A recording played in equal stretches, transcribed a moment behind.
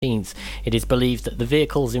It is believed that the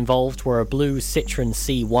vehicles involved were a blue Citroen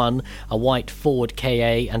C1, a white Ford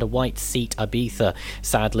KA and a white Seat Ibiza.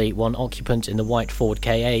 Sadly, one occupant in the white Ford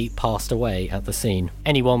KA passed away at the scene.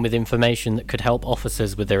 Anyone with information that could help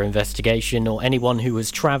officers with their investigation, or anyone who was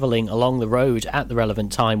travelling along the road at the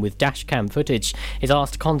relevant time with dashcam footage, is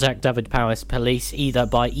asked to contact Dyfed-Powys Police either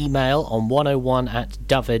by email on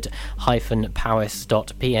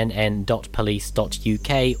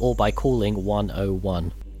 101@dyfed-powys.pnn.police.uk or by calling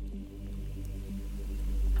 101.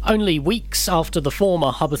 Only weeks after the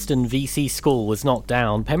former Hubberston VC school was knocked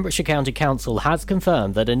down, Pembrokeshire County Council has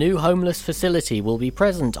confirmed that a new homeless facility will be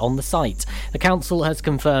present on the site. The council has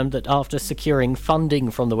confirmed that after securing funding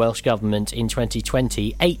from the Welsh Government in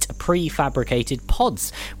 2020, 8 prefabricated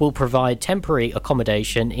pods will provide temporary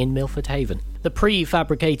accommodation in Milford Haven. The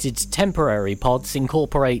prefabricated temporary pods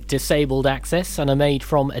incorporate disabled access and are made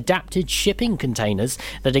from adapted shipping containers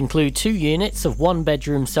that include 2 units of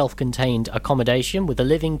 1-bedroom self-contained accommodation with a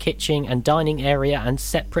living, kitchen and dining area and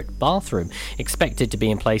separate bathroom. Expected to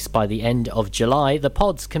be in place by the end of July, the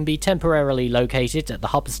pods can be temporarily located at the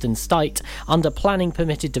Hubberston site under planning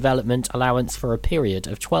permitted development allowance for a period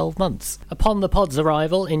of 12 months. Upon the pods'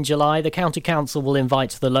 arrival in July, the County Council will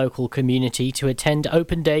invite the local community to attend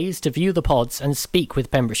open days to view the pods and speak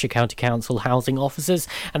with Pembrokeshire County Council housing officers,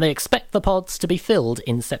 and they expect the pods to be filled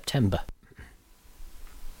in September.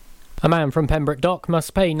 A man from Pembroke Dock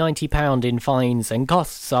must pay £90 in fines and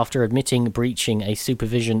costs after admitting breaching a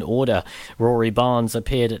supervision order. Rory Barnes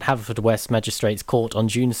appeared at Haverfordwest Magistrates Court on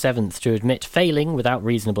June 7th to admit failing without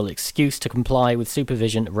reasonable excuse to comply with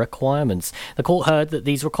supervision requirements. The court heard that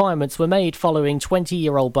these requirements were made following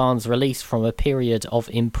 20-year-old Barnes' release from a period of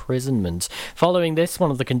imprisonment. Following this, one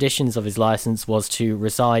of the conditions of his licence was to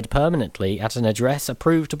reside permanently at an address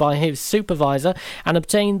approved by his supervisor and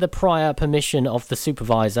obtain the prior permission of the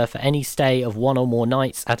supervisor for any stay of 1 or more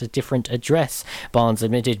nights at a different address. Barnes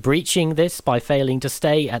admitted breaching this by failing to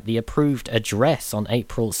stay at the approved address on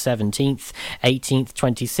April 17th, 18th,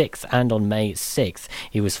 26th and on May 6th.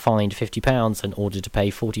 He was fined £50 and ordered to pay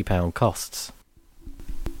 £40 costs.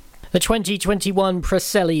 The 2021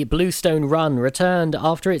 Preseli Bluestone Run returned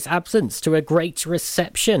after its absence to a great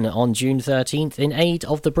reception on June 13th in aid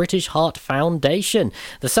of the British Heart Foundation.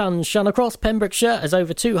 The sun shone across Pembrokeshire as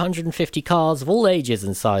over 250 cars of all ages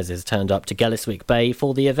and sizes turned up to Gelliswick Bay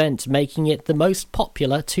for the event, making it the most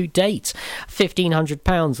popular to date.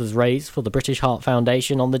 £1,500 was raised for the British Heart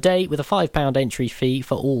Foundation on the day, with a £5 entry fee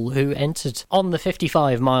for all who entered. On the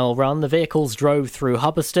 55-mile run, the vehicles drove through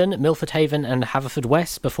Hubberston, Milford Haven and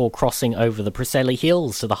Haverfordwest before crossing over the Preseli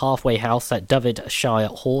Hills to the halfway house at Dyfed-Shire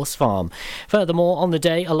Horse Farm. Furthermore, on the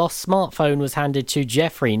day, a lost smartphone was handed to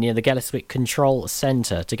Jeffrey near the Gelliswick Control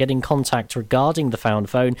Centre. To get in contact regarding the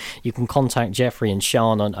found phone, you can contact Jeffrey and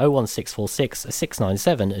Sean on 01646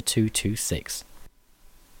 697 226.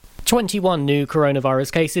 21 new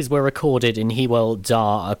coronavirus cases were recorded in Hywel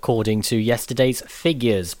Dda, according to yesterday's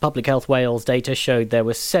figures. Public Health Wales data showed there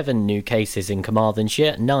were 7 new cases in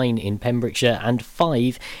Carmarthenshire, 9 in Pembrokeshire and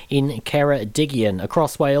 5 in Ceredigion.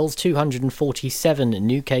 Across Wales, 247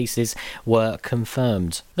 new cases were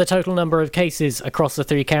confirmed. The total number of cases across the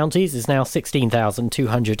 3 counties is now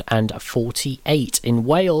 16,248. In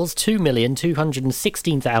Wales,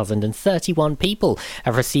 2,216,031 people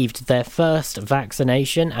have received their first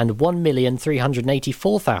vaccination and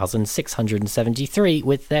 1,384,673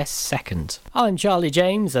 with their second. I'm Charlie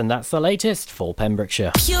James, and that's the latest for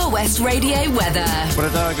Pembrokeshire. Pure West Radio weather.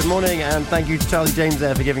 Good morning, and thank you to Charlie James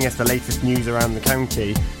there for giving us the latest news around the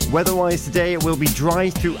county. Weather-wise today, it will be dry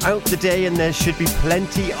throughout the day and there should be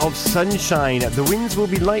plenty of sunshine. The winds will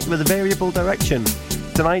be light with a variable direction.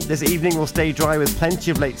 Tonight, this evening will stay dry with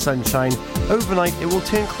plenty of late sunshine. Overnight, it will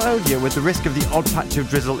turn cloudier with the risk of the odd patch of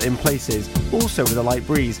drizzle in places, also with a light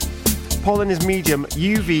breeze. Pollen is medium,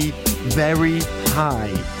 UV very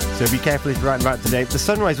high. So be careful if you're out and about today. The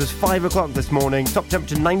sunrise was 5 o'clock this morning. Top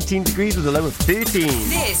temperature 19 degrees with a low of 13.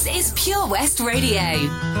 This is Pure West Radio.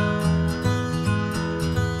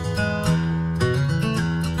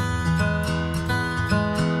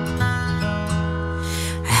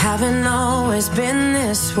 Haven't always been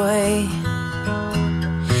this way.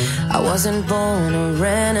 I wasn't born a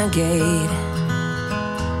renegade.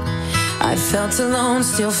 I felt alone,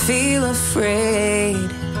 still feel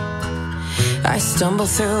afraid. I stumble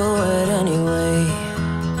through it anyway.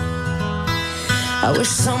 I wish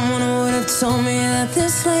someone would have told me that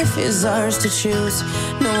this life is ours to choose.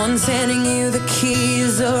 No one's handing you the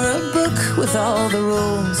keys or a book with all the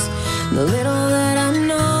rules. The little that I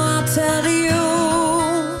know I'll tell you.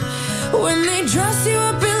 When they dress you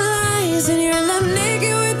up in lies and you're left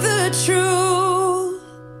naked with the truth,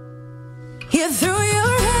 you threw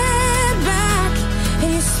your head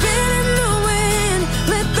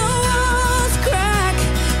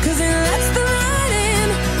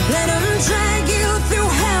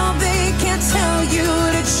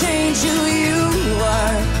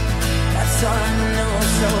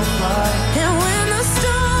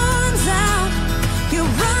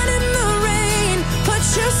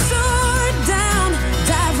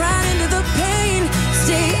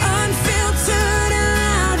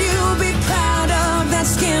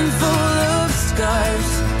skin full of scars.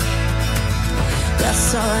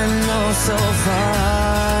 That's all I know so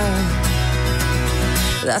far.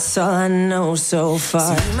 That's all I know so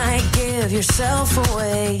far. So you might give yourself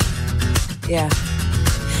away, yeah,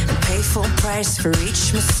 and pay full price for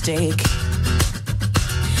each mistake.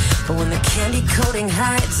 But when the candy coating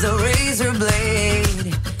hides the razor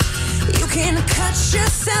blade, you can cut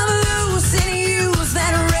yourself loose and use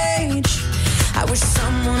that rage. I wish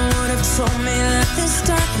someone would have told me that this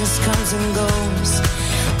darkness comes and goes.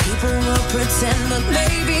 People will pretend, but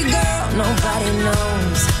baby girl, nobody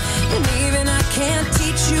knows. And even I can't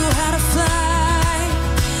teach you how to fly,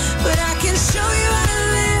 but I can show you how to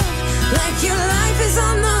live like your life is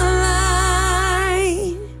on the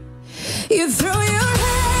line. You throw your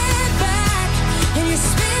head back and you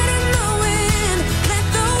spin in the wind. Let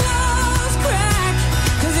the walls crack,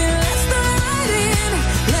 'cause it lets the light in.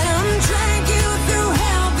 Let them drag you through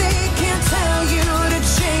hell. They can't tell you to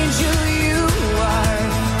change who you are.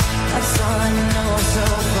 That's all I know so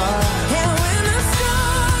far. And when the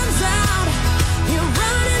storm's out, you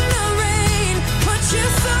run in the rain. Put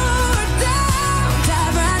your sword down,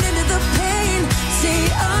 dive right into the pain. Stay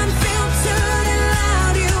unfiltered and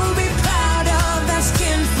loud. You'll be proud of that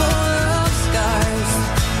skin full of scars.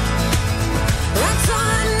 That's all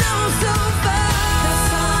I know so far. That's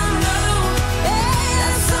all I know. Hey,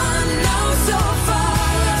 that's all I know so far.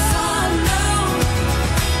 That's all I know.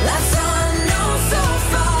 That's all I know so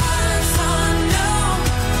far. That's all I know.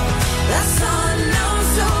 That's all I know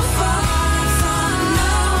so far. That's all I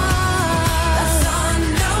know. That's all I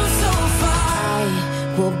know so far. I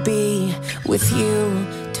will be with you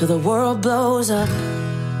till the world blows up.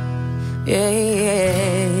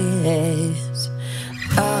 Yes.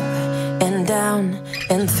 Up and down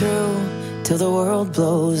and through till the world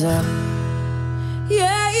blows up.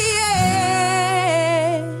 Yeah,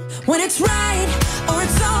 yeah. When it's right or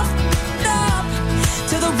it's all up,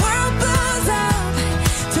 till the world blows up,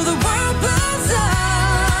 till the world blows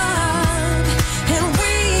up, and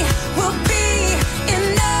we will be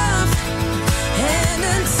enough. And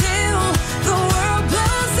until the world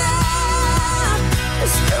blows up,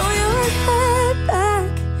 just throw your head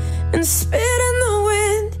back and spit in the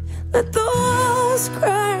wind. Let the walls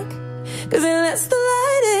crack, 'cause it lets the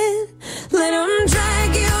light in. Let them drag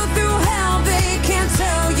you through hell. They can't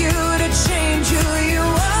tell you to change who you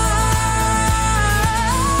are.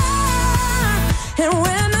 And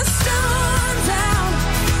when the storm's out,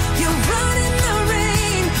 you run in the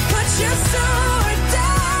rain. Put your sword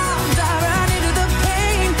down, dive right into the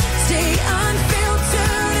pain. Stay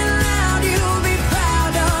unfiltered and loud. You'll be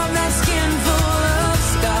proud of that skin full of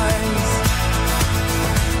scars.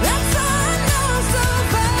 That's all I know so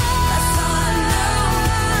far. That's all I know.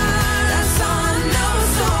 That's all I know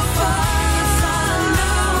so far. That's all I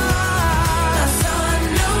know. That's all I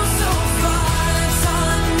know so far. That's all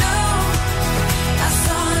I know. That's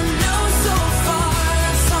all I know so far.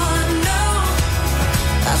 That's all I know.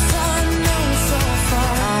 That's all I know so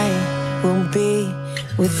far. I will be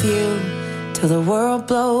with you till the world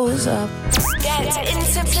blows up. Get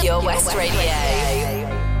into Pure West Radio.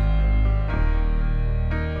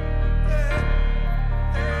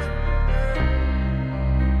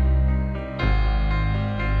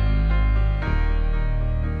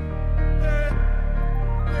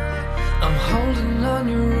 I'm holding on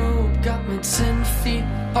your rope, got me 10 feet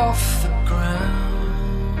off the ground.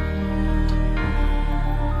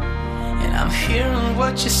 And I'm hearing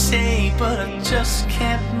what you say, but I just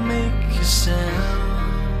can't make a sound.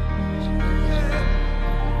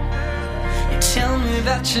 You tell me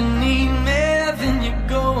that you need me, then you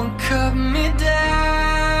go and cut me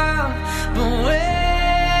down. But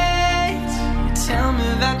wait, you tell me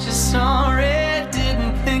that you're sorry,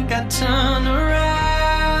 didn't think I'd turn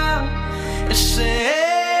around. You say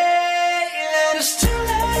that it's too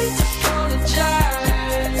late to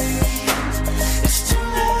apologize. It's too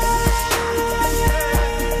late.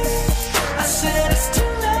 I said it's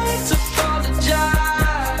too late to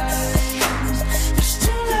apologize. It's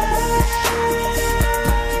too late.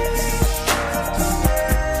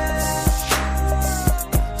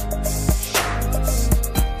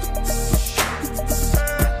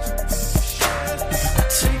 I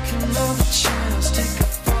take another chance.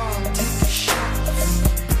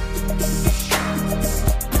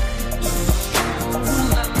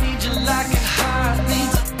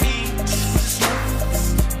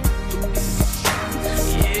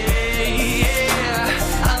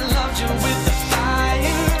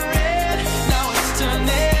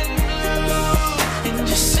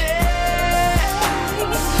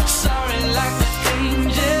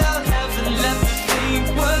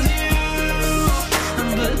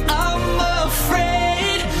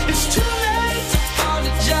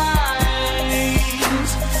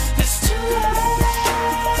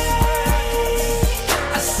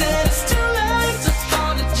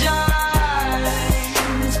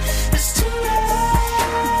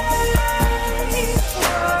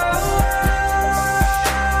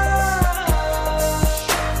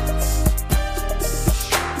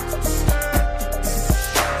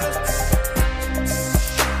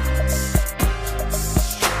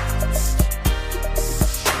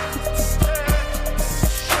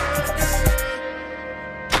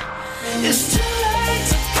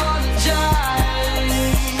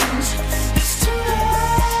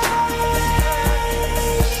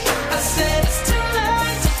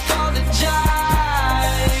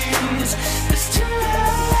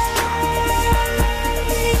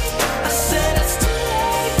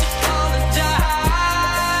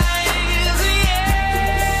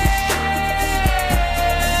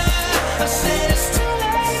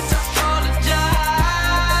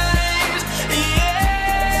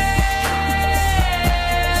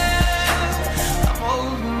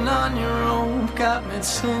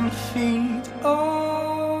 10 feet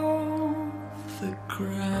off the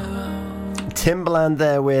ground. Timbaland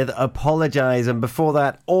there with Apologise, and before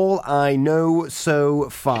that, All I Know So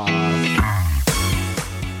Far.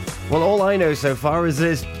 Well, all I know so far is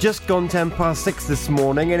it's just gone 6:10 this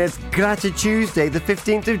morning, and it's Gratitude Tuesday, the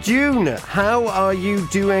 15th of June. How are you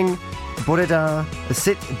doing? Bore da,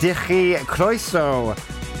 sit dichi croeso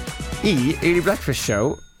I Early Breakfast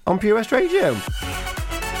Show on Pure West Radio.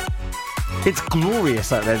 It's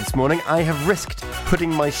glorious out there this morning. I have risked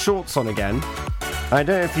putting my shorts on again. I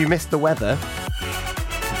don't know if you missed the weather,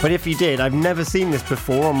 but if you did, I've never seen this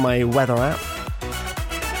before on my weather app.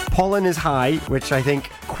 Pollen is high, which I think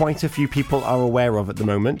quite a few people are aware of at the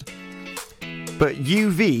moment. But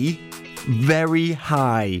UV, very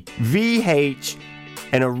high. VH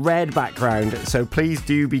in a red background, so please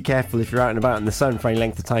do be careful if you're out and about in the sun for any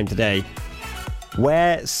length of time today.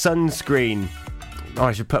 Wear sunscreen. Oh,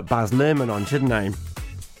 I should put Baz Luhrmann on, shouldn't I?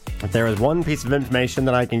 If there is one piece of information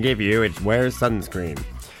that I can give you, it's wear sunscreen.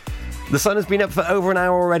 The sun has been up for over an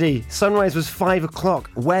hour already. Sunrise was 5 o'clock.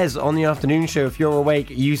 Wes, on the afternoon show, if you're awake,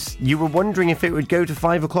 you were wondering if it would go to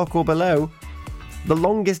 5 o'clock or below. The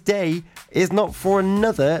longest day is not for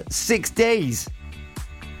another 6 days.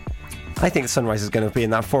 I think sunrise is going to be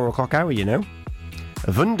in that 4 o'clock hour, you know.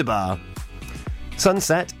 Wunderbar.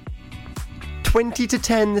 Sunset, 20 to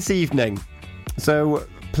 10 this evening. So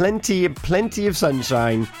plenty of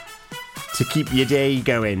sunshine to keep your day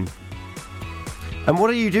going. And what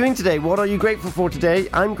are you doing today? What are you grateful for today?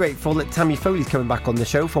 I'm grateful that Tammy Foley's coming back on the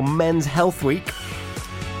show for Men's Health Week.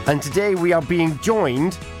 And today we are being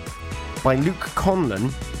joined by Luke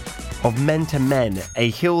Conlon of Men to Men,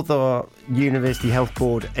 a Hildar University Health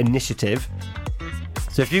Board initiative.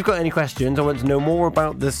 So if you've got any questions or want to know more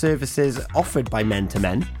about the services offered by Men to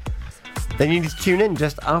Men, then you need to tune in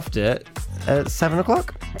just after 7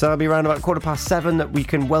 o'clock. So it'll be around about 7:15 that we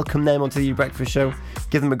can welcome them onto the Breakfast Show,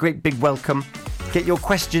 give them a great big welcome. Get your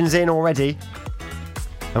questions in already,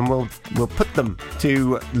 and we'll put them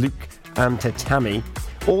to Luke and to Tammy.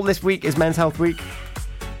 All this week is Men's Health Week.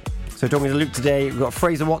 So talking to Luke today, we've got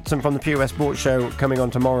Fraser Watson from the Pure West Sports Show coming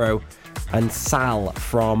on tomorrow, and Sal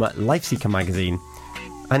from Lifeseeker magazine.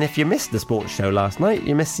 And if you missed the sports show last night,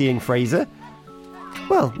 you missed seeing Fraser,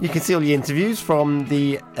 well, you can see all the interviews from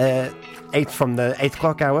the 8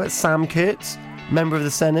 o'clock hour. Sam Kurtz, member of the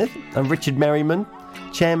Senedd, and Richard Merriman,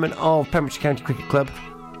 chairman of Pembrokeshire County Cricket Club.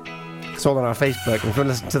 It's all on our Facebook. And if you want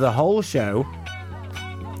to listen to the whole show,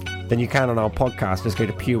 then you can on our podcast. Just go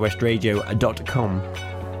to purewestradio.com.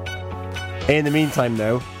 In the meantime,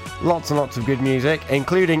 though, lots and lots of good music,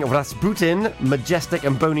 including Rasputin, Majestic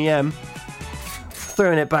and Boney M.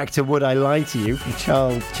 Throwing it back to Would I Lie to You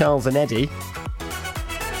from Charles and Eddie.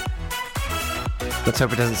 Let's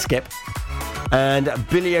hope it doesn't skip. And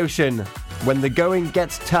Billy Ocean, When the Going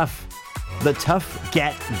Gets Tough, the tough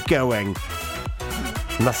get going.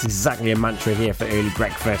 And that's exactly a mantra here for early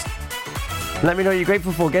breakfast. Let me know what you're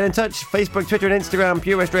grateful for. Get in touch. Facebook, Twitter and Instagram,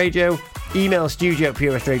 Pure West Radio. Email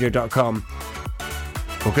studio@purewestradio.com.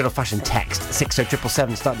 Or good old-fashioned text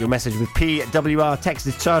 60777. Start your message with PWR. Text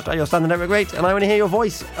is charged at your standard network rate, and I want to hear your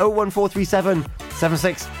voice. 01437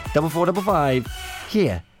 76 4455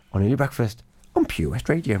 here on Early Breakfast on Pure West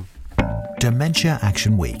Radio. Dementia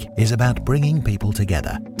Action Week is about bringing people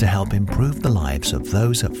together to help improve the lives of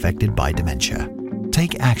those affected by dementia.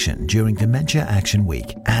 Take action during Dementia Action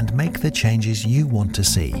Week and make the changes you want to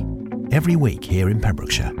see. Every week here in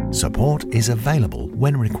Pembrokeshire, support is available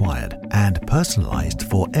when required and personalised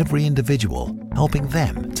for every individual, helping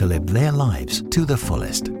them to live their lives to the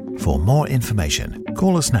fullest. For more information,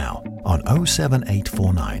 call us now on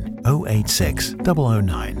 07849 086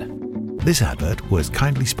 009. This advert was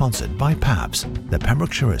kindly sponsored by PAVS, the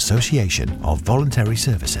Pembrokeshire Association of Voluntary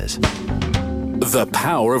Services. The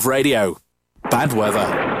power of radio. Bad weather.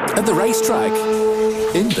 At the racetrack.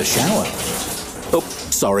 In the shower. Oh,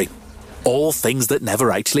 sorry. All things that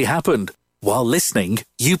never actually happened. While listening,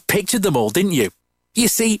 you pictured them all, didn't you? You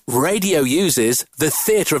see, radio uses the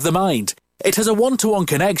theatre of the mind. It has a one-to-one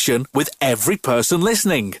connection with every person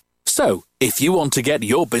listening. So, if you want to get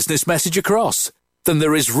your business message across, then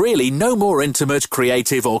there is really no more intimate,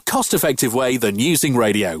 creative or cost-effective way than using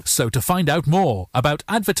radio. So to find out more about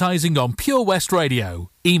advertising on Pure West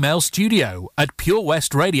Radio, email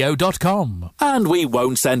studio@purewestradio.com. And we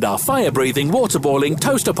won't send our fire-breathing, water-boiling,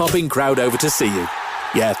 toaster-popping crowd over to see you.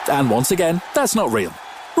 Yeah, and once again, that's not real.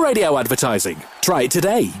 Radio advertising. Try it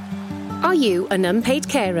today. Are you an unpaid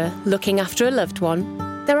carer looking after a loved one?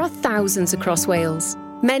 There are thousands across Wales,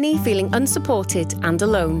 many feeling unsupported and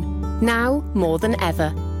alone. Now more than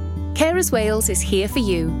ever. Carers Wales is here for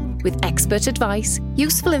you. with expert advice,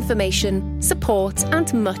 useful information, support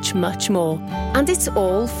and much, much more. And it's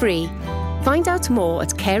all free. Find out more at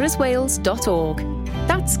carerswales.org.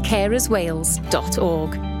 That's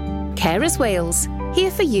carerswales.org. Carers Wales,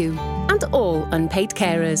 here for you and all unpaid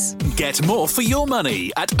carers. Get more for your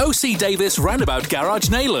money at OC Davis Roundabout Garage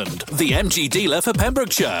Neyland, the MG dealer for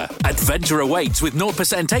Pembrokeshire. Adventure awaits with 0%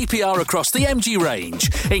 APR across the MG range,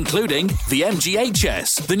 including the MG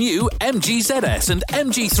HS, the new MG ZS and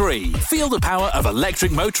MG3. Feel the power of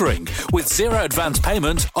electric motoring with zero advance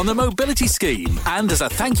payment on the mobility scheme. And as a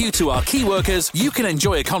thank you to our key workers, you can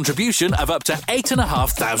enjoy a contribution of up to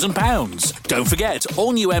 £8,500. Don't forget,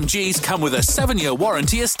 all new MGs come with a 7-year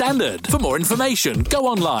warranty as standard. For more information, go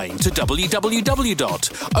online to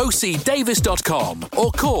www.ocdavis.com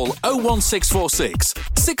or call 01646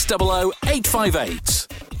 600 858.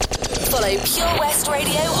 Follow Pure West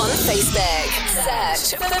Radio on Facebook.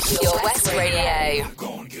 Search for Pure West Radio.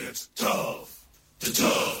 Going gets tough. The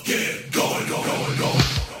tough get going.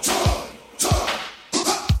 Tough.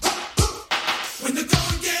 When the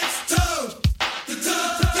going gets tough, the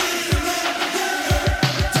tough get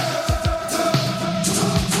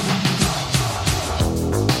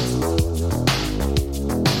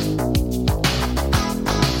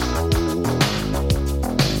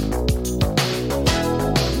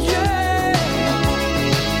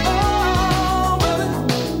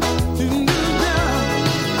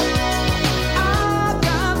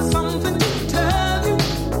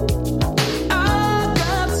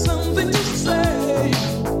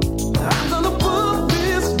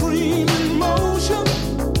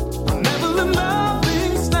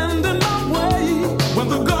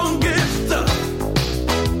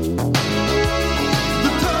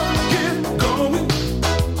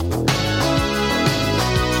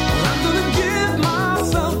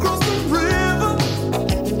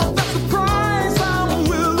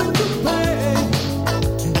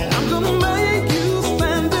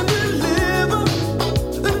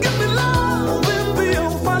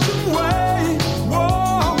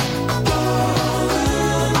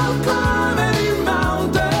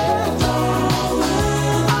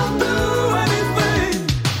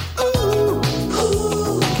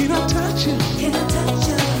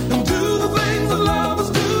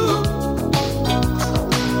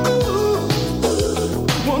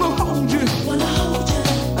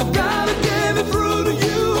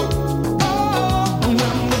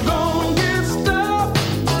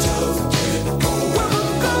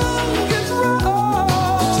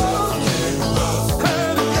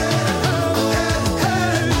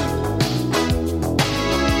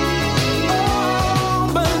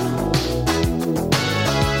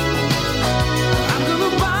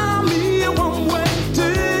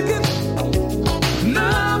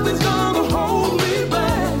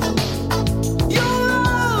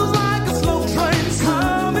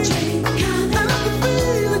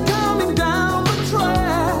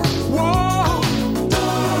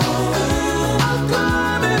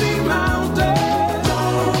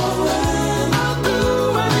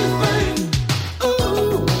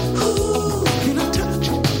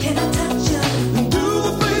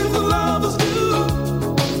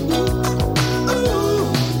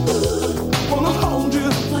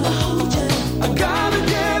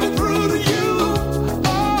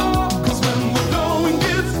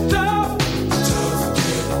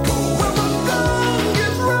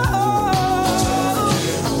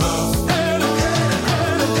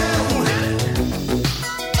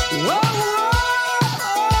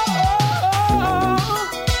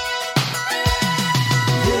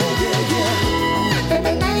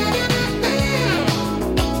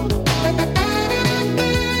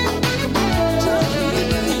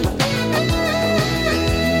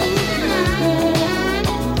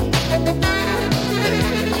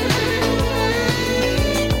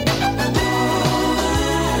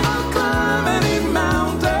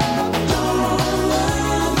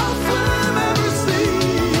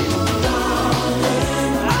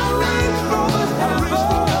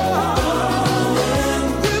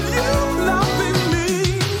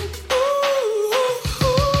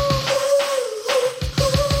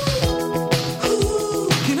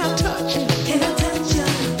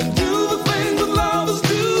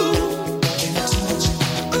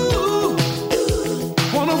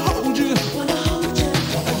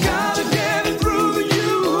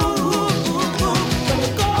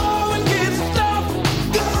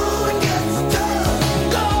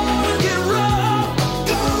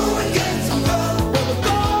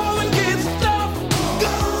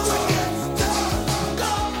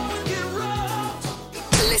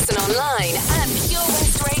online at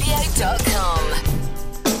purewestradio.com.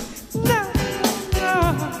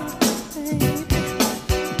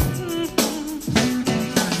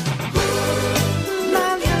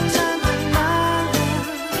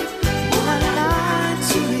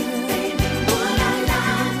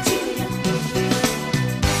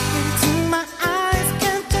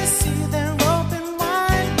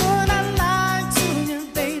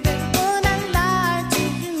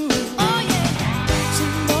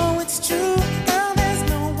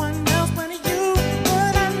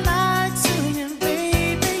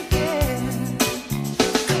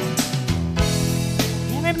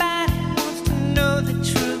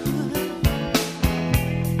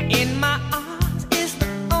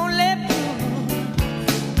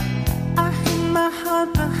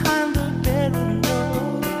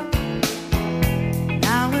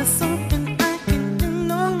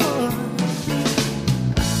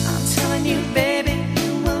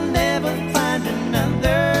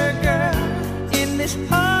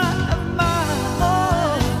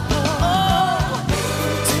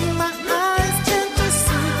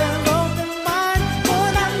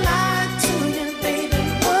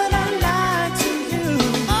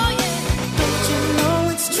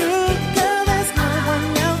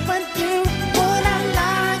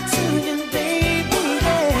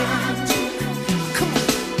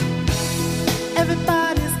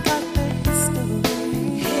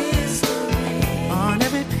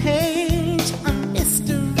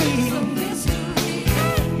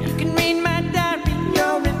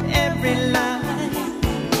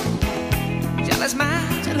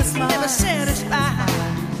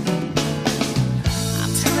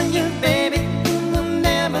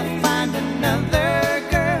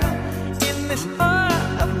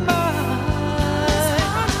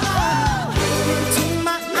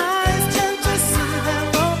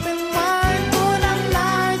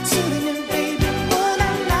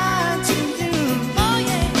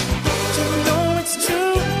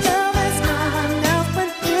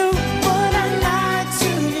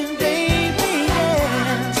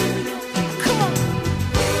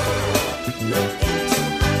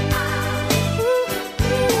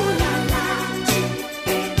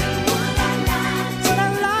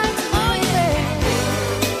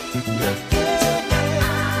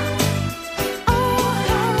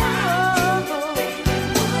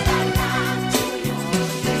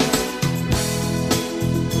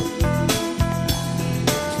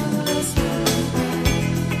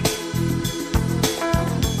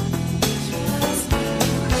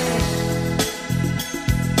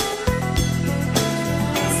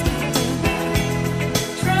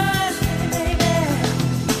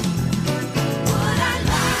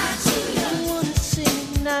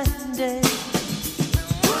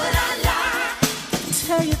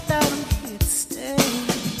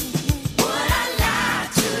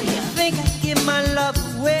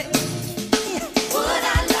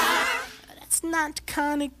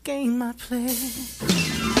 Kind of game I play.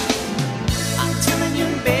 I'm telling you,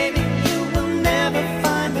 baby, you will never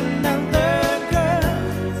find another girl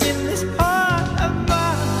in this heart of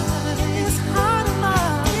mine. This heart of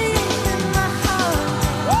mine, in my heart.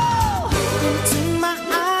 Woo! Into my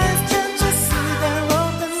eyes, can't you see they're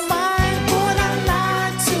open wide? Would I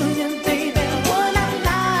lie to you, baby? Would I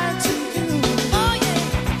lie to you? Oh yeah,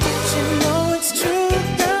 don't you know it's true,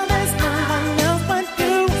 girl? There's no one else but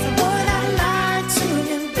you. Would I lie to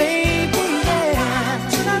you, baby? Yeah,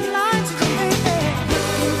 should I lie to you, baby?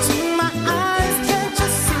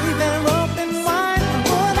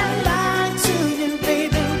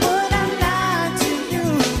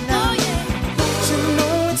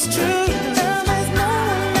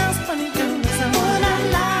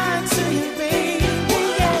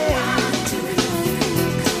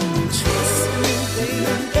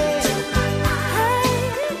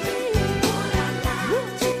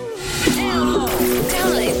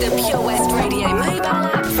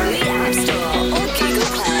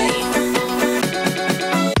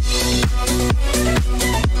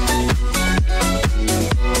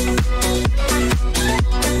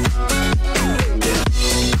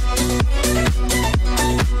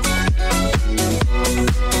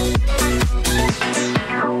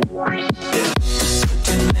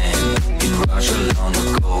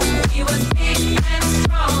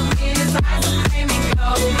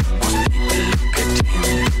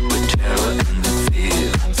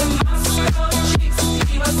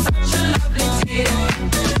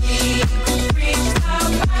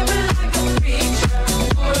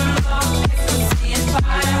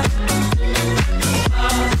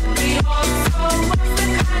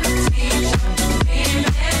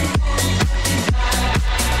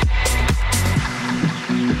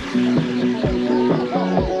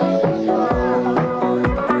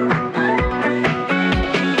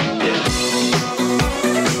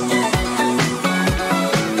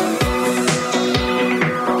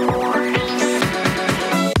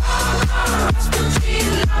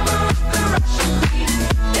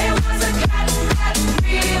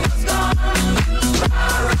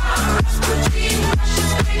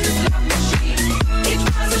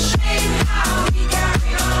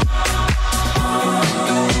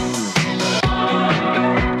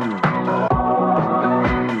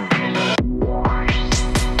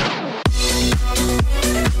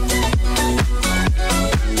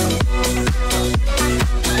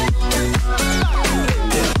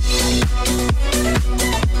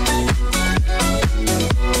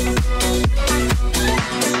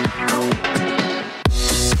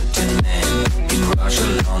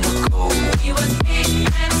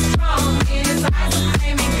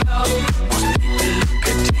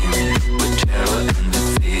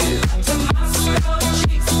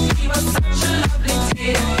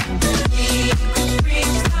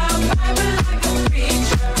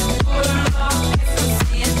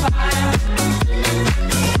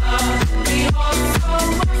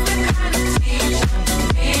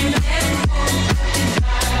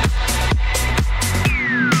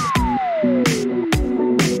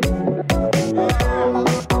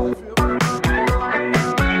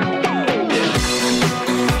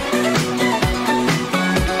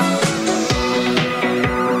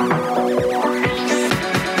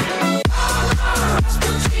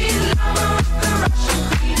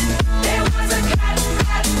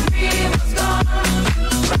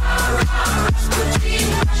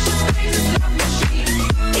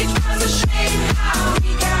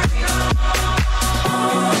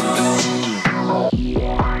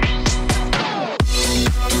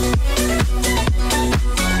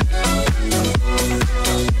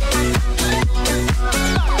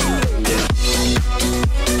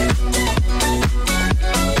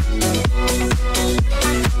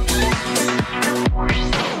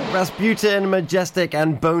 Rasputin, Majestic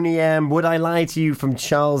and Boney M. Would I Lie to You from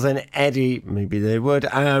Charles and Eddie? Maybe they would.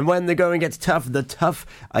 And When the Going Gets Tough, the tough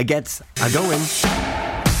gets a-going.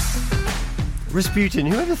 Rasputin,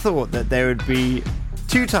 whoever thought that there would be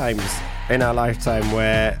 2 times in our lifetime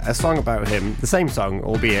where a song about him, the same song,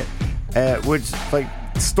 albeit, would like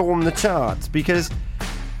storm the charts, because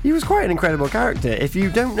he was quite an incredible character. If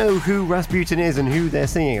you don't know who Rasputin is and who they're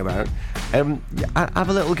singing about, have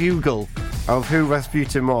a little Google of who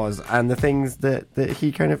Rasputin was and the things that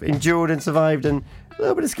he kind of endured and survived, and a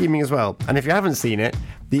little bit of scheming as well. And if you haven't seen it,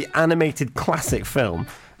 the animated classic film,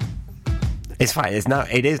 it's fine.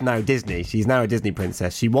 It is now Disney. She's now a Disney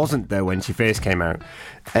princess. She wasn't though when she first came out.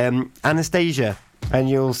 Anastasia, and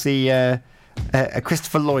you'll see a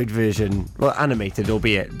Christopher Lloyd version, well, animated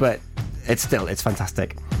albeit, but it's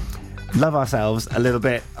fantastic. Love ourselves a little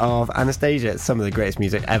bit of Anastasia. It's some of the greatest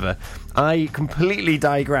music ever. I completely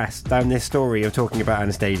digress down this story of talking about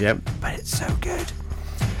Anastasia, but it's so good.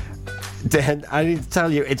 I need to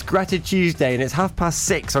tell you, it's Gratitude Tuesday, and it's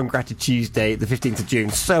 6:30 on Gratitude Tuesday, the 15th of June.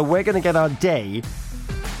 So we're going to get our day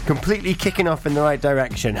completely kicking off in the right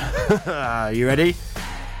direction. Are you ready?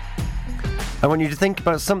 I want you to think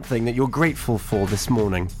about something that you're grateful for this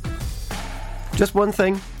morning. Just one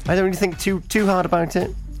thing. I don't really think too hard about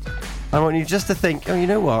it. I want you just to think, oh, you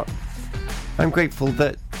know what? I'm grateful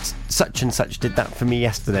that such and such did that for me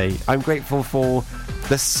yesterday. I'm grateful for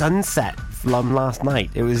the sunset from last night.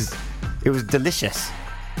 It was delicious.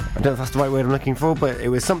 I don't know if that's the right word I'm looking for, but it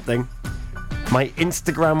was something. My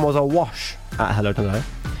Instagram was awash at Hello Hello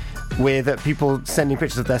with people sending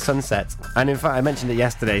pictures of their sunsets. And in fact, I mentioned it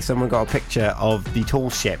yesterday. Someone got a picture of the tall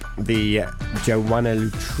ship, the Joanna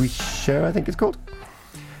Lutricia, I think it's called,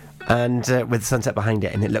 and with the sunset behind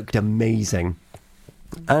it, and it looked amazing.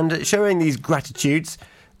 And showing these gratitudes,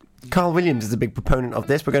 Carl Williams is a big proponent of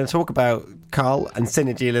this. We're going to talk about Carl and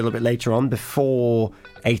Synergy a little bit later on, before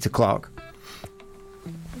 8 o'clock.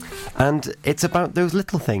 And it's about those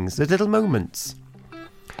little things, those little moments.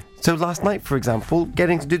 So last night, for example,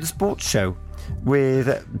 getting to do the sports show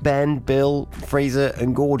with Ben, Bill, Fraser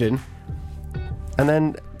and Gordon, and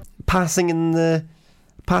then passing in the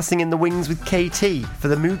wings with KT for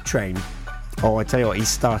the Mood Train. Oh, I tell you what, he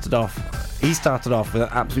started off with an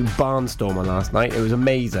absolute barnstormer last night. It was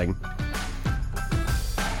amazing.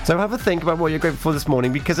 So have a think about what you're grateful for this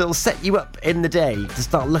morning, because it'll set you up in the day to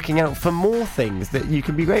start looking out for more things that you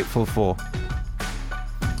can be grateful for.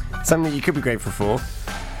 Something that you could be grateful for.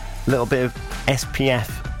 A little bit of SPF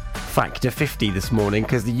factor 50 this morning,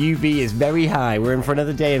 because the UV is very high. We're in for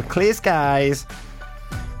another day of clear skies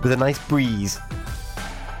with a nice breeze.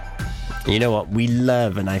 You know what? We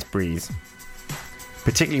love a nice breeze.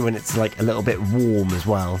 Particularly when it's like a little bit warm as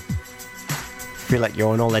well. Feel like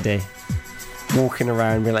you're on holiday. Walking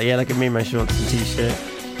around, be like, yeah, look at me in my shorts and t-shirt.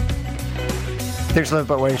 The thing I love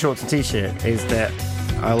about wearing shorts and t-shirt is that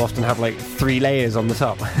I'll often have like 3 layers on the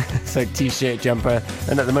top. So t-shirt, jumper,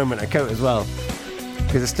 and at the moment a coat as well,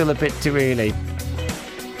 because it's still a bit too early.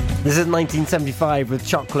 This is 1975 with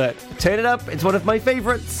Chocolate. Turn it up, it's one of my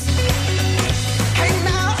favourites. Hey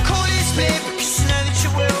now, call this babe, because you know that you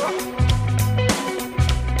will.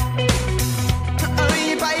 Oh,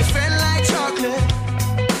 you buy your friend like chocolate.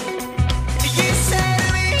 You say to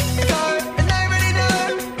me, go, and they really know.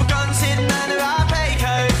 We're gonna sit under our pay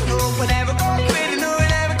code. Oh, we'll never go quitting, no, we'll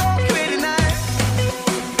never go quitting, no.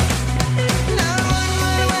 No one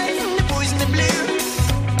run away from the boys in the blue.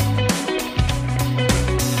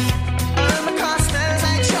 Oh, my car smells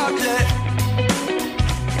like chocolate.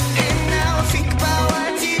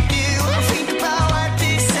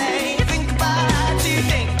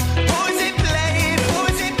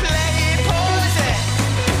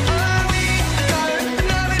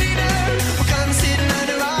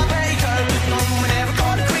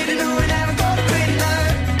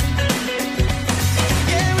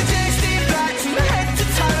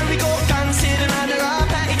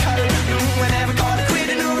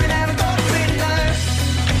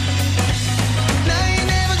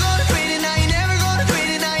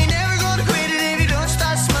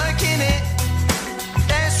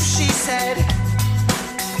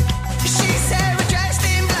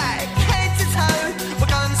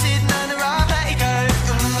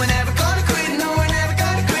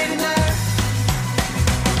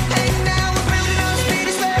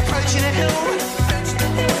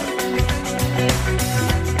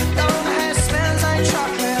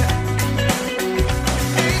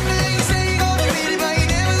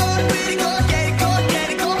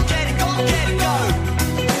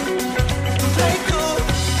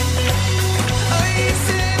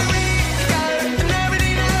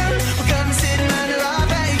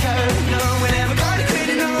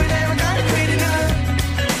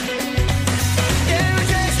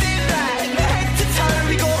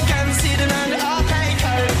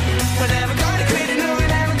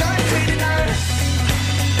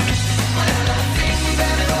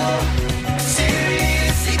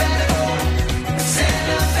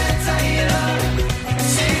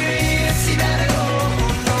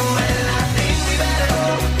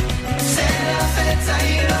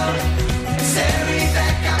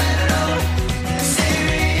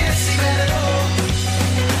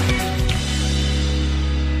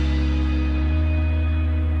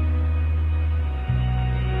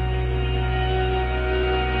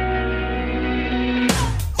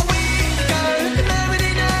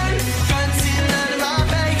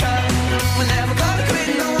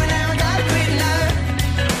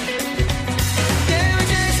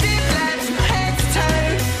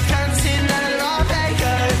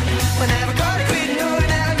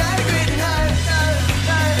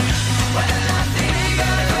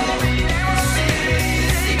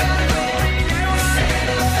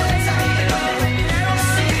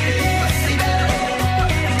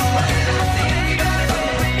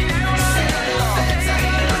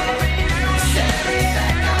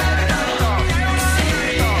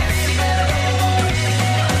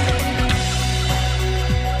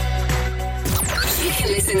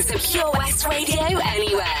 to Pure West Radio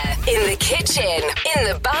anywhere. In the kitchen, in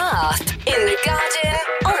the bath, in the garden,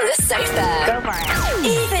 on the sofa.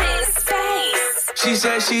 Even in space. She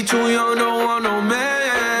said she too young, don't want no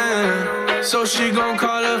man. So she gon'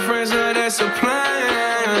 call her friends, now that's a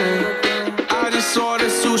plan. I just ordered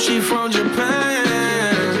sushi from Japan.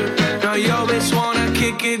 Now yo bitch wanna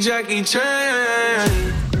kick it, Jackie Chan.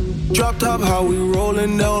 Drop top, how we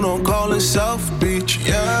rollin' down on Collins South Beach.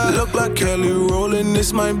 Yeah, look like Kelly rollin',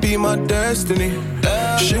 this might be my destiny.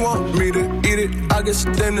 Yeah. She want me to eat it, I guess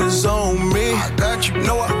then it's on me. I got you,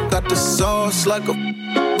 know I got the sauce like a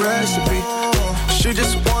recipe. She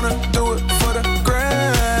just wanna do it for the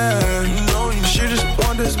grand. She just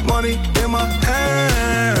want this money in my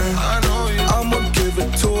hand. I know you. I'ma give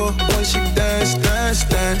it to her when she dance, dance,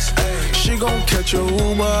 dance. She gon' catch a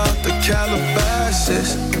Uber out the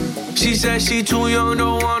Calabasas. She said she too young,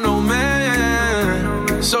 don't want no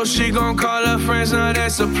man. So she gon' call her friends, now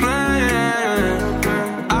that's a plan.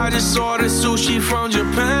 I just ordered sushi from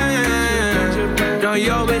Japan. Now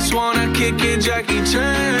yo bitch wanna kick it, Jackie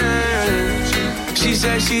Chan. She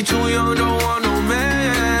said she too young, don't want no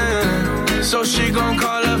man. So she gon'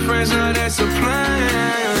 call her friends, now that's a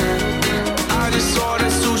plan. I just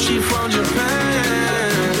ordered sushi from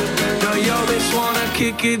Japan. Now yo bitch wanna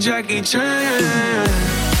kick it, Jackie Chan.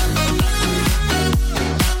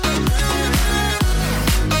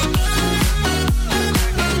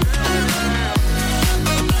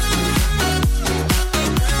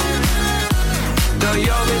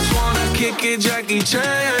 Kick it, Jackie Chan.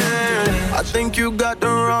 I think you got the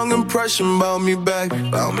wrong impression about me back.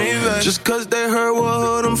 Just cause they heard what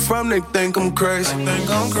hood I'm from, they think I'm crazy.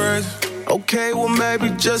 Okay, well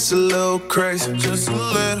maybe just a little crazy. Just a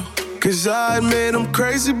little. Cause I admit I'm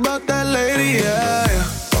crazy about that lady, yeah.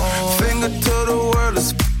 Finger to the world,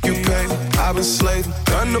 let's you pay me. I've been slaving,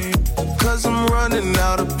 done the cause I'm running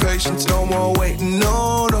out of patience. No more waiting,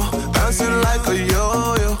 no. Bouncing like a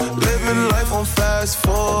yo-yo. Living life on fast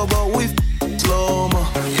forward, but we slow-mo,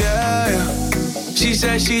 yeah. She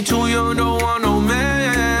said she too young, don't want no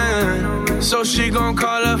man. So she gon'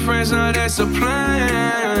 call her friends, now that's a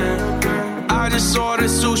plan. I just ordered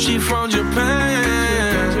sushi from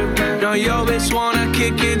Japan. Now yo bitch wanna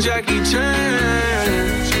kick it, Jackie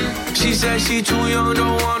Chan. She said she too young,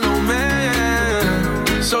 don't want no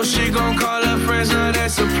man. So she gon' call her friends, now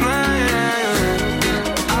that's a plan.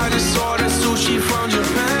 I just ordered sushi from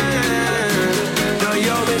Japan. Now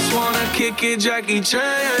yo bitch wanna kick it, Jackie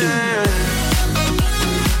Chan.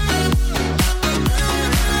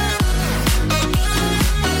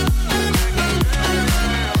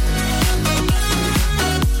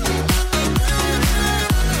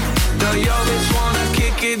 Now yo bitch wanna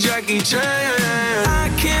kick it, Jackie Chan. I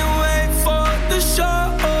can't wait for the show.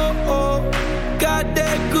 Got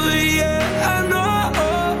that good, yeah, I know.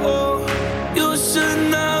 You should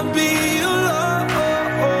not be alone.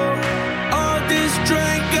 All this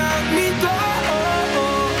drink got me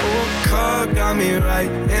low. Car got me right,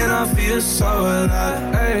 and I feel so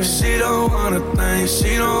alive. Ay, she don't wanna think,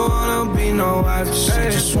 she don't wanna be no wife. She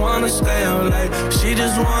just wanna stay up late, she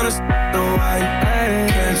just wanna no wife.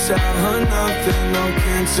 Can't tell her nothing, no,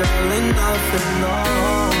 can't tell her nothing, no.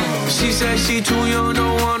 She said she too young,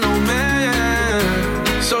 don't want no man.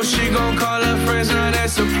 So she gon' call her friends, now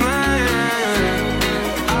that's a plan.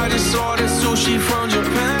 I just ordered sushi from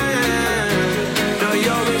Japan. Now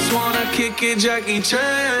yo bitch wanna kick it, Jackie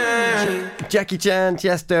Chan. Jackie Chan,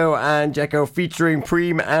 Tiesto and Jekko featuring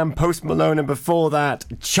Preem and Post Malone, and before that,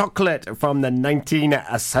 Chocolate from the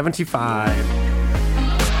 1975.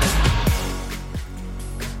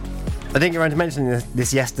 I didn't get around to mentioning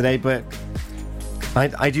this yesterday, but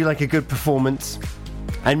I do like a good performance.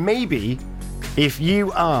 And maybe if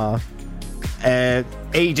you are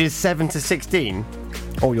ages 7 to 16,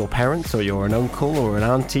 or your parents, or you're an uncle or an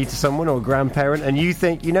auntie to someone, or a grandparent, and you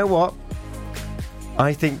think, you know what,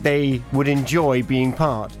 I think they would enjoy being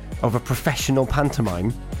part of a professional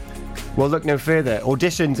pantomime, well, look no further.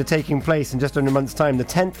 Auditions are taking place in just under a month's time, the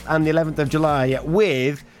 10th and the 11th of July,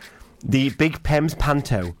 with the Big Pems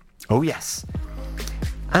Panto. Oh yes.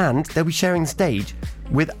 And they'll be sharing the stage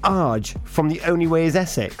with Arj from The Only Way is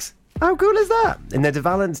Essex. How cool is that? In their De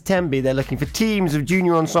Valence Tenby, they're looking for teams of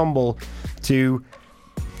junior ensemble to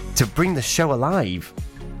bring the show alive.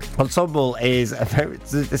 Ensemble is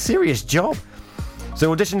a serious job.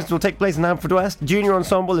 So auditions will take place in Haverfordwest. Junior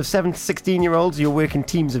ensemble of 7 to 16-year-olds. You'll work in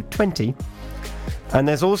teams of 20. And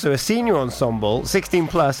there's also a senior ensemble, 16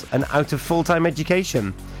 plus, and out of full-time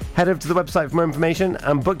education. Head over to the website for more information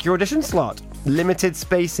and book your audition slot. Limited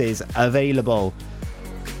spaces available.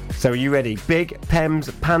 So are you ready?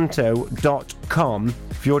 BigPemsPanto.com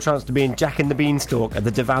for your chance to be in Jack and the Beanstalk at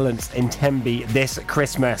the De Valence in Tenby this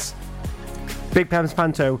Christmas.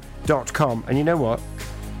 BigPemsPanto.com. And you know what?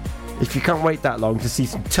 If you can't wait that long to see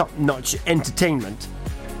some top-notch entertainment,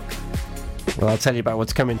 well, I'll tell you about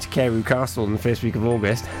what's coming to Carew Castle in the first week of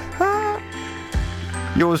August.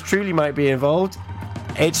 Yours truly might be involved.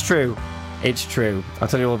 It's true. It's true. I'll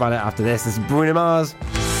tell you all about it after this. This is Bruno Mars.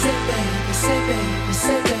 Say baby, say baby,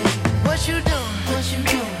 say baby. What you doing? What you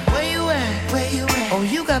doing? Where you at? Where you at? Oh,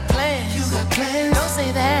 you got plans. You got plans. Don't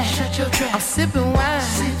say that. Shut your trap. I'm sipping wine.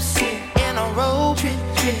 Sip, sip. In a robe. Drip,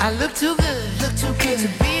 drip. I look too good. Look too good to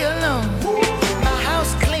be alone. Woo. My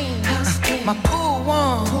house clean. House clean. My pool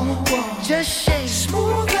warm. Pool warm. Just shake.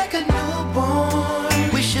 Smooth like a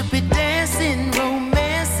newborn. We should be dancing,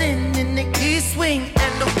 romancing in the east wing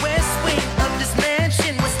and the west wing of this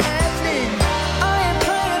mansion. What's happening? I ain't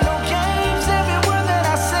playing no games. Every word that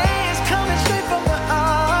I say is coming straight from the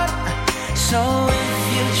heart. So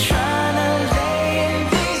if you're trying to lay in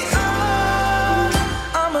these arms,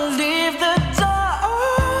 I'ma leave the door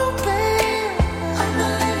open. I'ma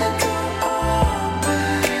leave the door open.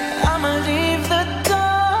 I'ma leave the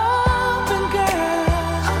door open, girl.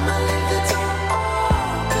 I'ma leave the door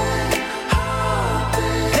open,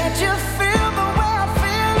 open. That you feel the way I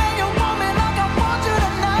feel and you want me like I want you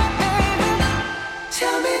tonight, baby.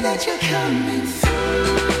 Tell me that you're coming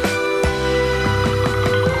through.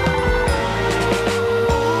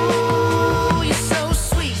 Ooh, you're so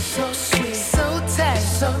sweet, so sweet, so tight,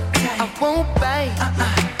 so tight. I won't bite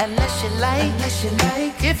unless you like.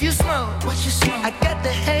 If you smoke, what you smoke? I got the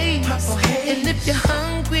haze. Purple haze. And if you're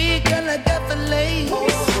hungry, girl, I got fillets.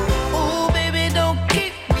 Ooh, baby, don't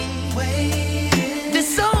keep me waiting. There's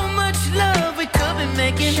so much love we could be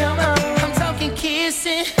making. I'm talking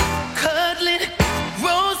kissing, cuddling,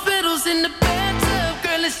 rose petals in the bathtub.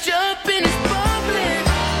 Girl, it's jumping, it's bubbling.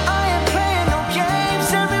 I ain't playing no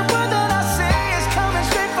games. Every word that I say is coming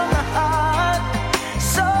straight from the heart.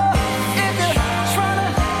 So if you're trying to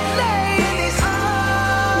lay in these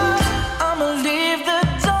arms, I'ma leave the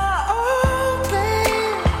door open.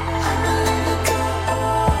 I'ma leave the door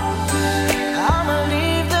open. I'ma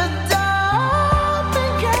leave the door open,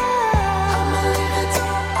 girl. I'ma leave the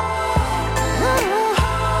door open.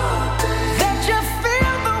 That you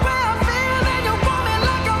feel the way I feel and you want me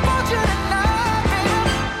like I want you tonight,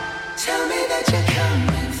 baby. Tell me that you're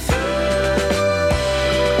coming through.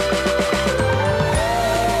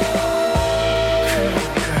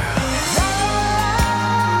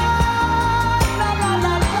 La la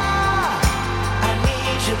la la, I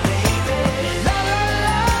need you, baby. La la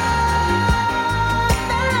la,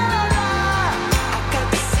 la la la, I got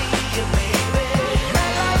to see you, baby. La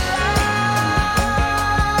la la,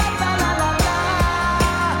 la la la la,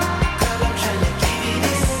 girl, I'm trying to give you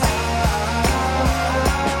this.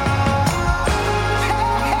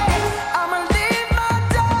 I'ma leave my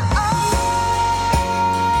door open.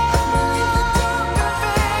 I'ma leave the door open,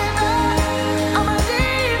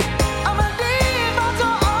 baby. I'ma leave my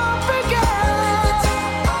door open, girl.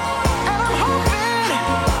 And I'm hoping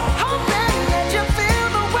that you feel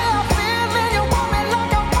the way I feel and you want me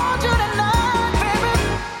like I want you tonight, baby.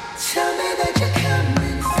 Tell me that you're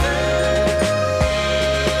coming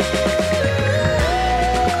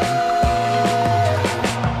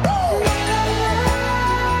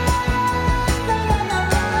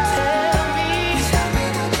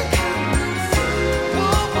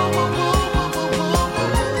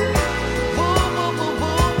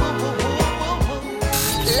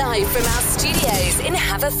Live from our studios in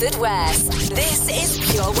Haverfordwest, this is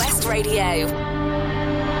Pure West Radio.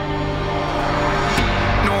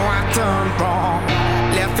 No, I done wrong,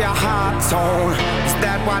 left your heart torn. Is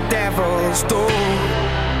that what devils do?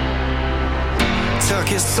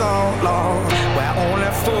 Took you so long, where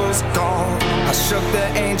only fools go. I shook the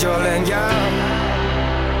angel in you.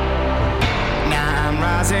 Now I'm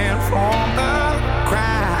rising from the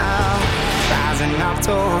ground, rising up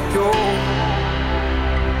to you.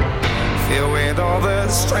 Filled with all the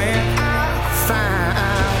strength I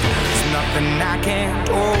find, there's nothing I can't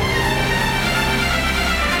do.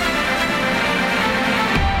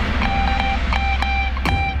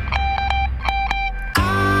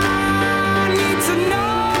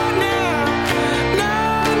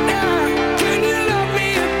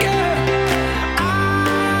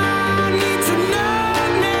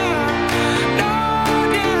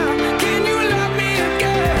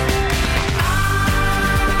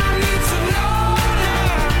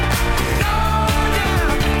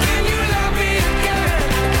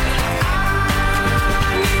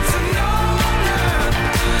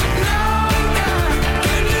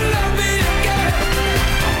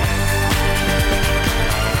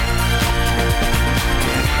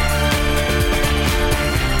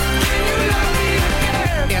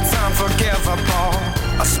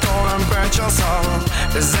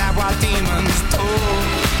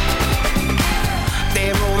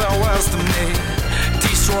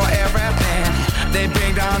 They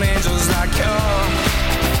bring down angels like you.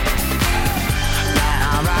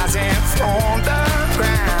 Now I'm rising from the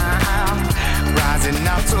ground, rising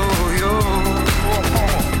up to you.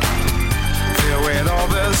 Filled with all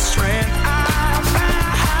the strength I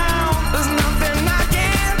found, there's nothing I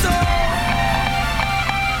can't do.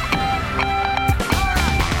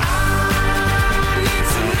 I need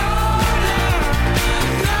to know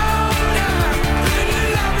now, can you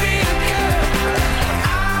love me again?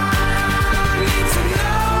 I need to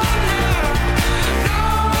know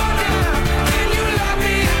now, can you love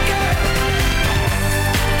me again?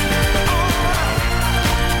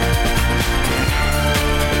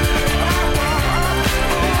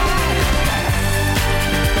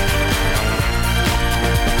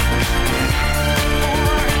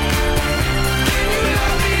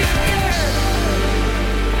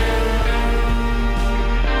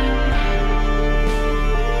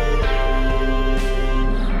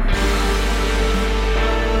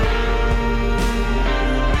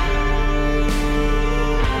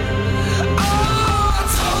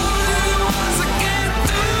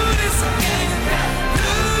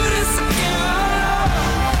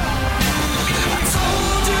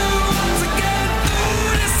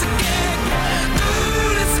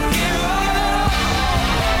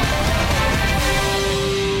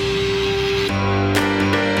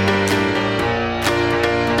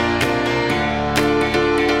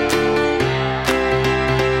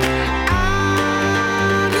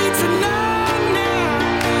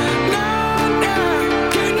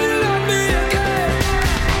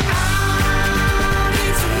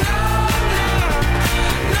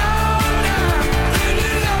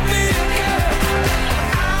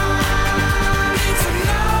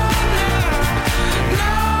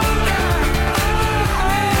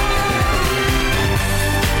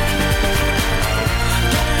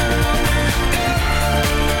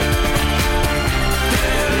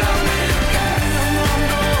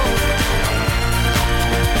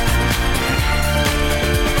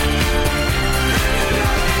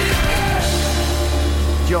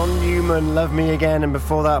 Love Me Again, and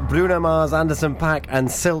before that Bruno Mars, Anderson .Paak and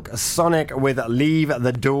Silk Sonic with Leave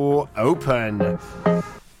the Door Open.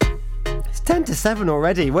 It's 10 to 7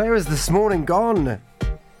 already. Where is this morning gone?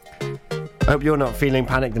 I hope you're not feeling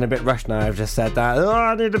panicked and a bit rushed now I've just said that. Oh,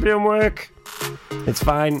 I need to be on work. It's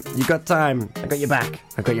fine, you got time. I got your back.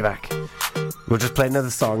 We'll just play another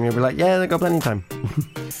song and you'll be like, yeah, I got plenty of time.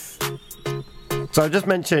 So I just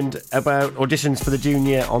mentioned about auditions for the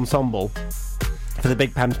junior ensemble for the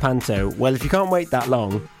Big Pam's Panto. Well, if you can't wait that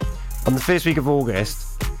long, on the first week of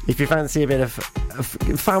August, if you fancy a bit of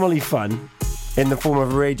family fun in the form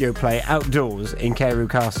of a radio play outdoors in Carew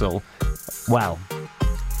Castle, well,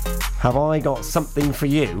 have I got something for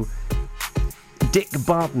you. Dick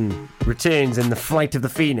Barton returns in The Flight of the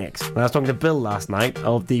Phoenix. I was talking to Bill last night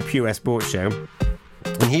of the Pure West Sports Show,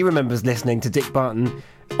 and he remembers listening to Dick Barton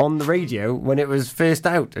on the radio when it was first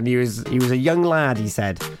out, and he was a young lad, he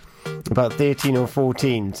said, about 13 or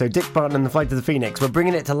 14. So Dick Barton and The Flight of the Phoenix were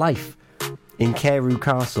bringing it to life in Carew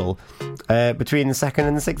Castle between the 2nd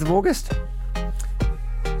and the 6th of August.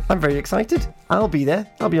 I'm very excited. I'll be there.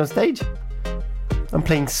 I'll be on stage. I'm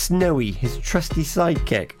playing Snowy, his trusty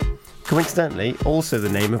sidekick. Coincidentally, also the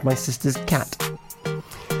name of my sister's cat.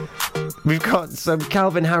 We've got some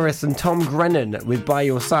Calvin Harris and Tom Grennan with By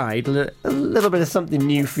Your Side. A little bit of something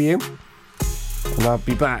new for you. And I'll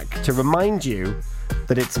be back to remind you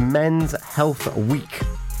that it's Men's Health Week.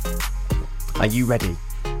 Are you ready?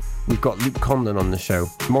 We've got Luke Conlon on the show.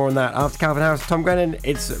 More on that after Calvin Harris and Tom Grennan.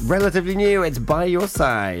 It's relatively new. It's By Your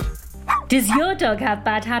Side. Does your dog have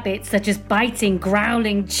bad habits such as biting,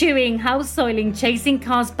 growling, chewing, house soiling, chasing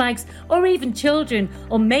cars, bikes, or even children?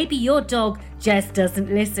 Or maybe your dog just doesn't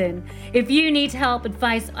listen? If you need help,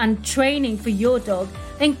 advice and training for your dog,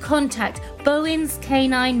 then contact Bowen's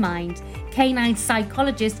Canine Mind. Canine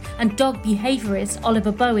psychologist and dog behaviourist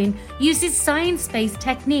Oliver Bowen uses science-based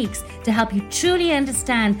techniques to help you truly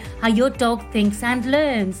understand how your dog thinks and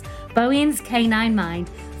learns. Bowen's Canine Mind.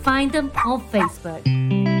 Find them on Facebook.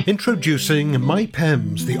 Introducing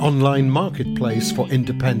MyPems, the online marketplace for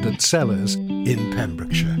independent sellers in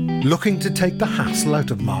Pembrokeshire. Looking to take the hassle out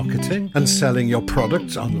of marketing and selling your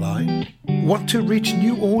products online? Want to reach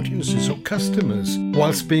new audiences or customers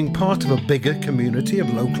whilst being part of a bigger community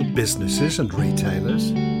of local businesses and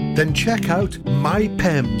retailers? Then check out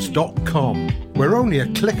mypems.com. We're only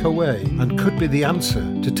a click away and could be the answer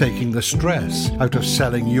to taking the stress out of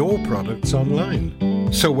selling your products online.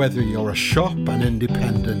 So whether you're a shop, an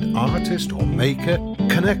independent artist or maker,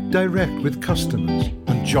 connect direct with customers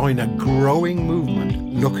and join a growing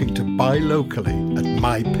movement looking to buy locally at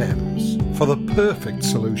MyPems. For the perfect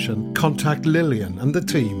solution, contact Lillian and the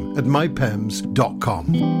team at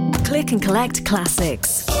mypems.com. Click and collect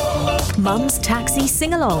classics. Mum's taxi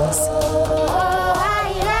sing-alongs.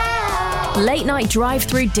 Late night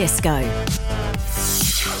drive-through disco.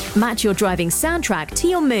 Match your driving soundtrack to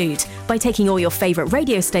your mood by taking all your favourite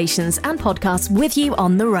radio stations and podcasts with you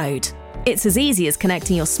on the road. It's as easy as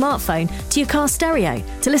connecting your smartphone to your car stereo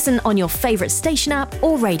to listen on your favourite station app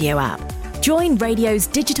or radio app. Join radio's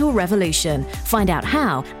digital revolution. Find out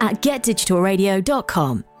how at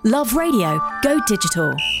getdigitalradio.com. Love radio, go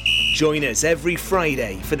digital. Join us every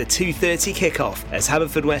Friday for the 2:30 kickoff as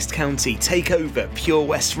Haverfordwest County take over Pure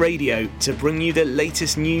West Radio to bring you the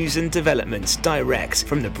latest news and developments direct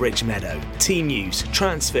from the Bridge Meadow. Team news,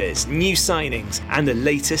 transfers, new signings and the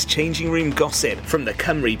latest changing room gossip from the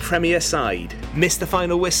Cymru Premier side. Miss the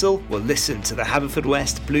final whistle? Well, listen to the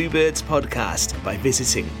Haverfordwest Bluebirds podcast by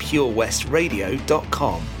visiting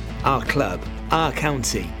purewestradio.com. Our club, our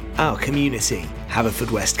county, our community.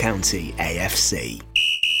 Haverfordwest County AFC.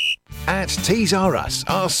 At Tees R Us,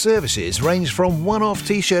 our services range from one-off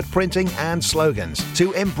t-shirt printing and slogans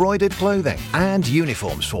to embroidered clothing and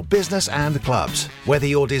uniforms for business and clubs. Whether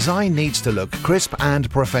your design needs to look crisp and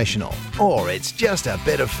professional, or it's just a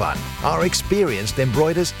bit of fun, our experienced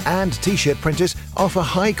embroiders and t-shirt printers offer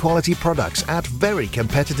high-quality products at very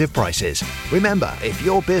competitive prices. Remember, if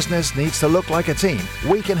your business needs to look like a team,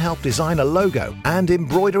 we can help design a logo and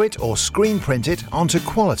embroider it or screen print it onto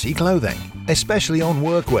quality clothing, especially on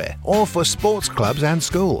workwear or for sports clubs and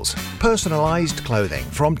schools. Personalised clothing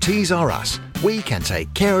from Tees R Us. We can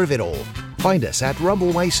take care of it all. Find us at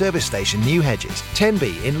Rumbleway Service Station, New Hedges,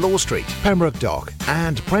 10B in Law Street, Pembroke Dock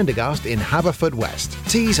and Prendergast in Haverfordwest.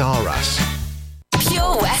 Tees R Us.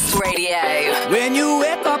 Pure West Radio. When you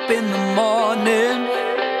wake up in the morning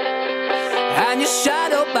and you're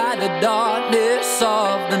shadowed by the darkness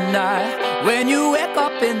of the night. When you wake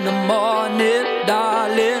up in the morning,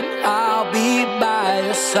 darling, I'll be by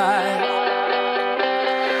your side.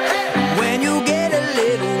 When you get a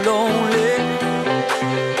little lonely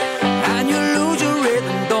and you lose your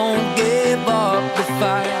rhythm, don't give up the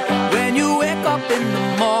fight. When you wake up in the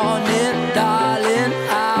morning, darling,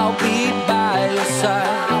 I'll be by your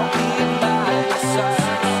side.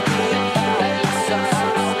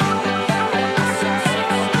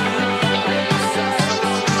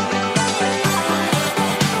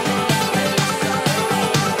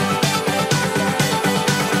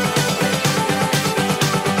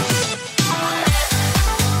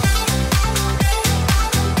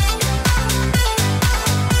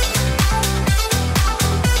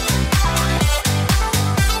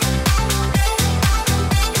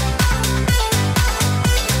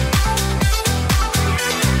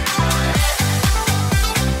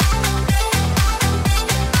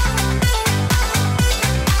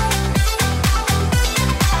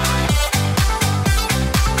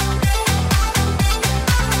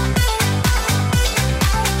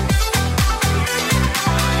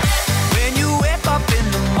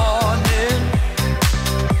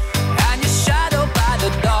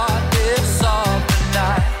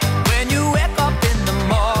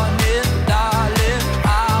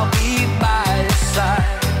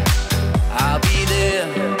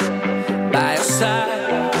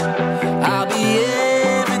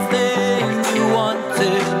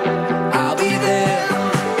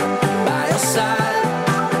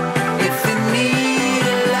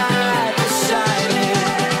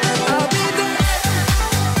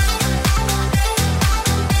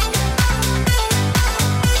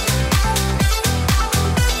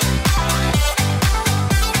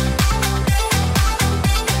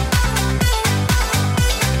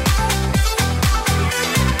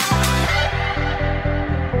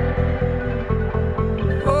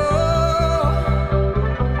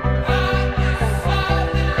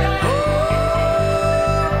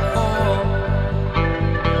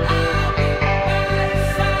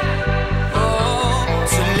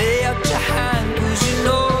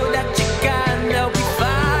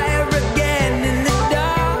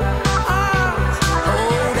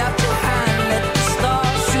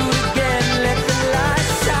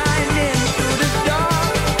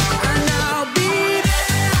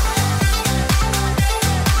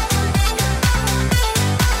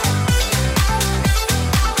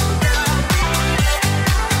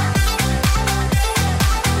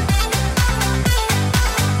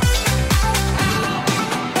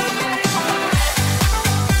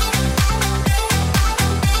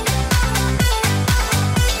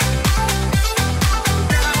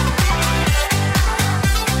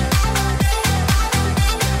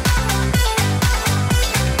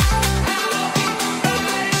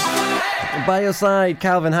 By Your Side,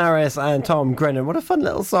 Calvin Harris and Tom Grennan. What a fun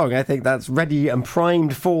little song. I think that's ready and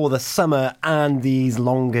primed for the summer and these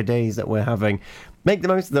longer days that we're having. Make the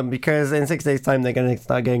most of them, because in 6 days' time they're going to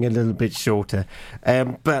start getting a little bit shorter.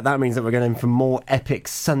 But that means that we're going for more epic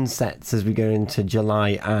sunsets as we go into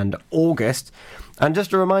July and August. And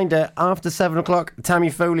just a reminder, after 7 o'clock,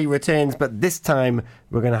 Tammy Foley returns, but this time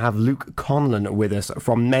we're going to have Luke Conlon with us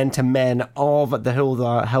from Men to Men of the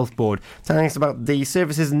Hildar Health Board, telling us about the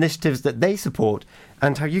services initiatives that they support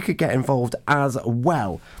and how you could get involved as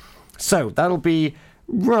well. So that'll be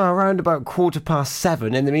around about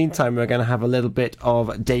 7:15. In the meantime, we're going to have a little bit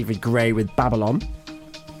of David Gray with Babylon.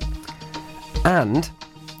 And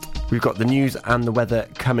we've got the news and the weather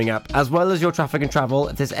coming up, as well as your traffic and travel.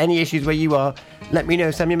 If there's any issues where you are, let me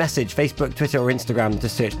know. Send me a message, Facebook, Twitter or Instagram.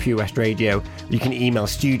 Just search Pure West Radio. You can email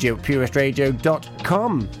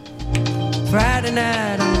studio@purewestradio.com. Friday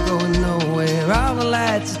night, I'm going nowhere. All the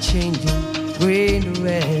lights are changing, green to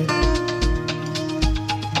red.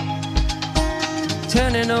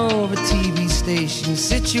 Turning over TV stations,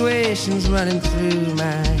 situations running through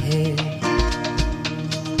my head.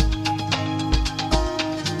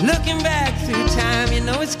 Looking back through time, you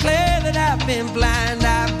know it's clear that I've been blind,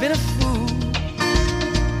 I've been a fool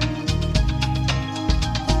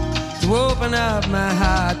to open up my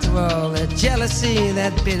heart to all that jealousy,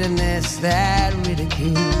 that bitterness, that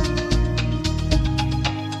ridicule.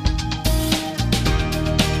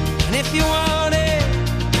 And if you want it,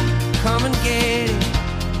 come and get it,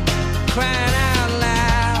 crying out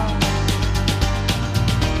loud.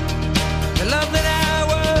 The love that I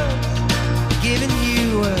was giving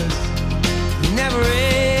you was never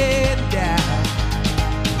in doubt.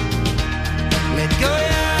 Let go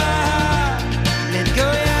your heart, let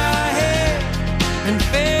go your head, and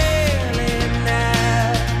feel it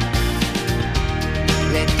now.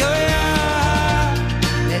 Let go your heart,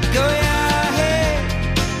 let go your head,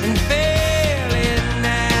 and feel it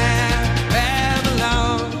now.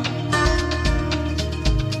 Babylon,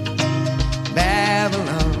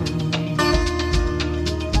 Babylon.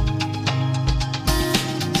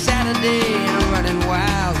 Saturday and I'm running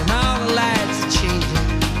wild, and all the lights are changing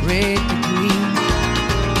red to green.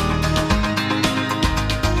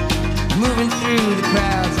 Moving through the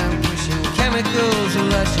crowds, I'm pushing, chemicals are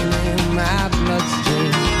rushing in my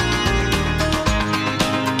bloodstream.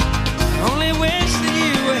 I only wish that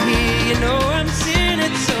you were here, you know I'm seeing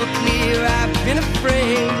it so clear. I've been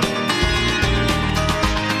afraid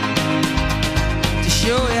to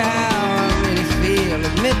show you how I really feel,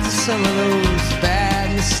 admit to some of those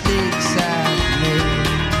bad mistakes I've made.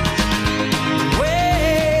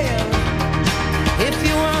 Well, if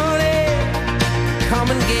you want it, come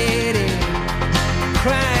and get it,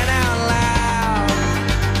 crying out loud.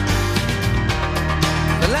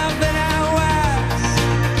 The love that I was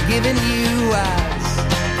giving you was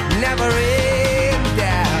never in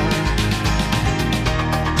doubt.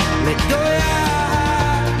 Let go your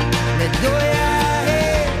heart, let go your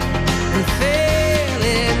head, and feel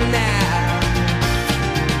it now.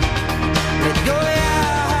 Let go your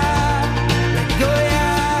heart, let go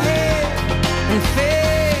your head, and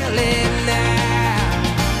feel it now.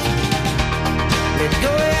 Let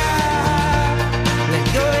go your heart, let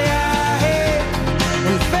go your head,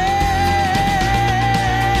 and feel it.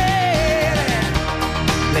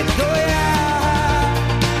 Let go your heart,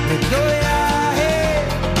 let go your head,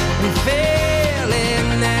 and feel it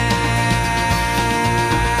now.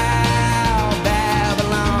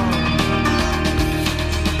 Babylon,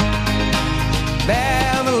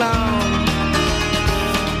 Babylon,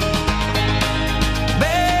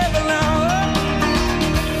 Babylon,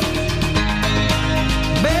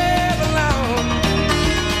 Babylon,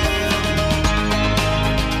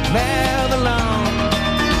 Babylon.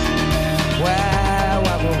 Wow,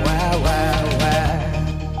 wow, wow, wow, wow.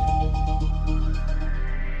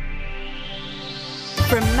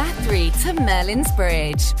 From Mathry to Merlin's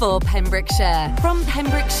Bridge for Pembrokeshire. From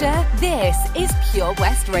Pembrokeshire, this is Pure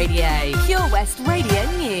West Radio. Pure West Radio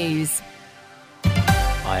News.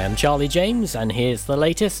 I am Charlie James, and here's the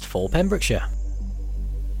latest for Pembrokeshire.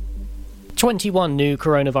 21 new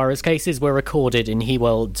coronavirus cases were recorded in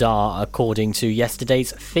Hywel Dda, according to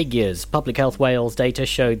yesterday's figures. Public Health Wales data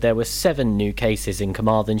showed there were 7 new cases in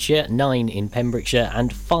Carmarthenshire, 9 in Pembrokeshire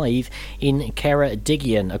and 5 in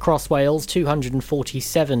Ceredigion. Across Wales,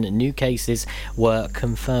 247 new cases were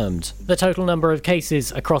confirmed. The total number of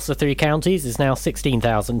cases across the 3 counties is now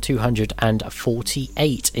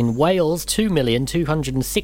 16,248. In Wales, 2,260